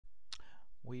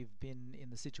we've been in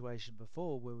the situation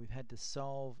before where we've had to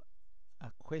solve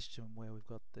a question where we've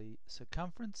got the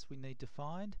circumference we need to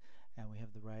find and we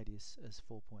have the radius as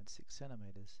 4.6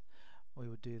 centimeters. We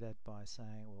would do that by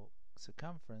saying, well,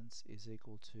 circumference is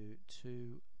equal to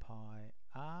 2 pi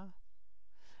r,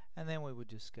 and then we would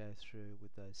just go through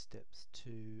with those steps.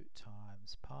 2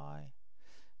 times pi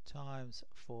times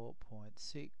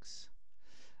 4.6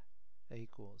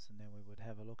 equals, and then we would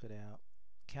have a look at our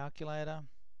calculator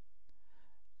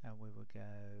and we would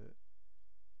go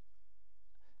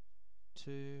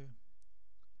 2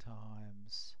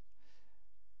 times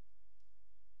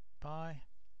pi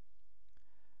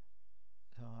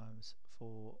times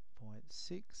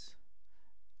 4.6,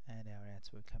 and our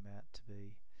answer would come out to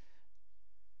be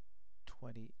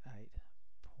 28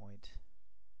 point,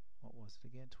 what was it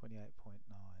again? 28.9.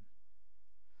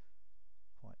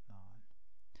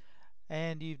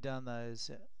 And you've done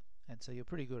those, and so you're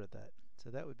pretty good at that. So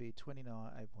that would be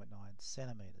 28.9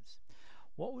 centimeters.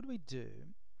 What would we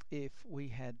do if we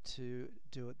had to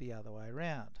do it the other way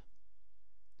around?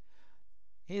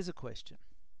 Here's a question.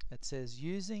 It says,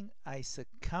 using a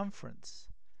circumference,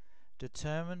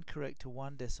 determine correct to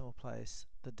one decimal place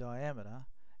the diameter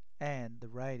and the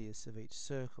radius of each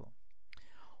circle.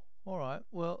 Alright,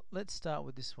 well, let's start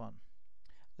with this one.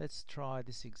 Let's try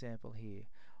this example here.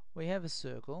 We have a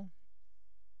circle.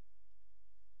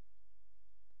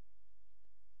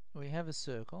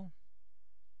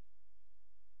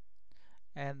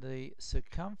 And the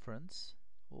circumference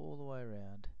all the way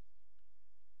around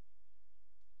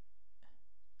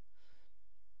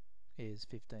is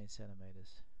 15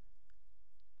 centimeters.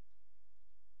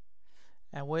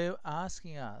 And we're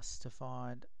asking us to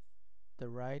find the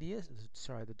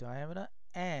the diameter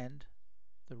and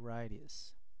the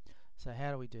radius. So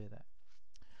how do we do that?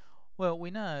 Well,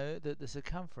 we know that the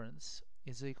circumference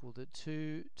is equal to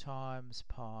 2 times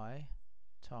pi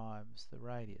times the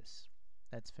radius.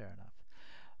 That's fair enough.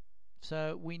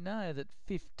 So we know that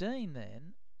 15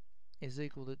 then is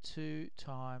equal to 2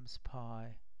 times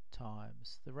pi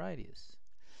times the radius.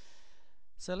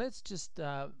 So let's just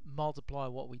multiply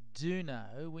what we do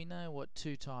know. We know what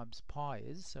 2 times pi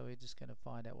is, so we're just going to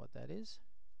find out what that is.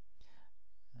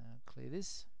 Clear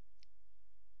this.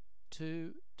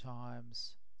 2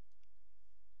 times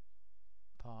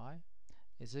pi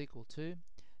is equal to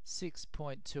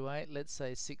 6.28, let's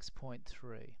say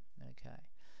 6.3, okay,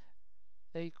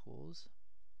 equals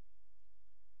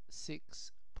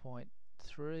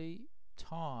 6.3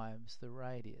 times the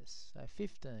radius. So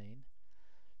 15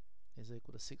 is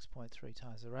equal to 6.3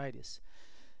 times the radius.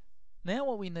 Now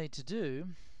what we need to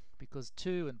do, because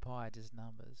 2 and pi are just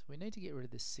numbers, we need to get rid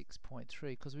of this 6.3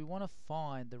 because we want to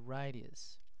find the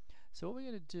radius. So what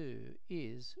we're going to do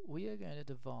is we are going to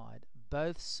divide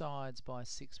both sides by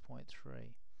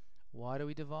 6.3. Why do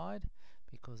we divide?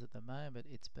 Because at the moment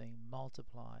it's being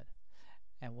multiplied.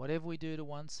 And whatever we do to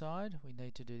one side, we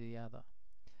need to do to the other.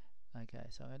 Okay,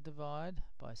 so I'm going to divide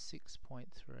by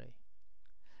 6.3.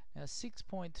 Now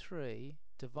 6.3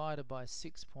 divided by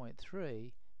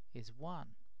 6.3 is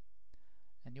 1.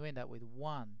 And you end up with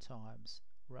 1 times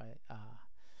r.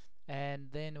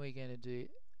 And then we're going to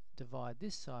divide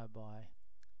this side by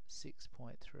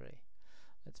 6.3.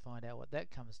 Let's find out what that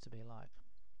comes to be like.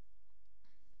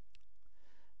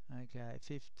 Okay,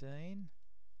 15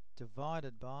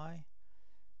 divided by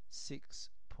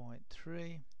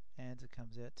 6.3, and it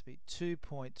comes out to be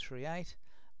 2.38.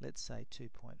 Let's say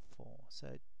 2.4.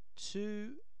 So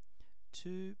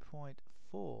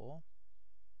 2.4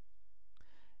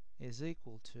 is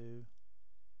equal to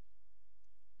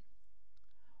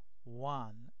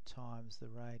 1 times the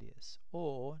radius,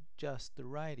 or just the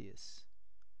radius.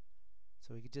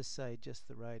 So we could just say just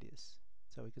the radius.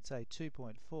 So we could say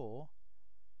 2.4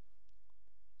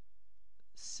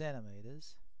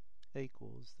 centimeters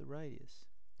equals the radius.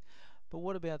 But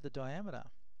what about the diameter?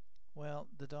 Well,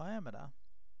 the diameter,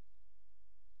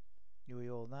 we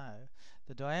all know,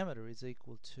 the diameter is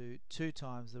equal to 2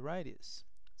 times the radius.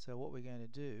 So what we're going to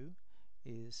do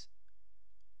is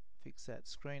fix that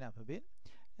screen up a bit,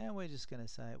 and we're just going to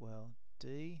say, well,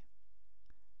 D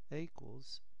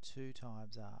equals 2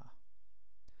 times R.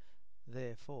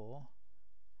 Therefore,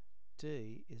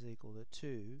 D is equal to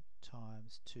 2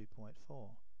 times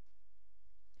 2.4.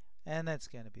 And that's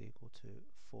going to be equal to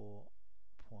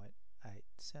 4.8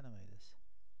 centimeters.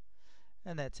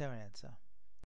 And that's our answer.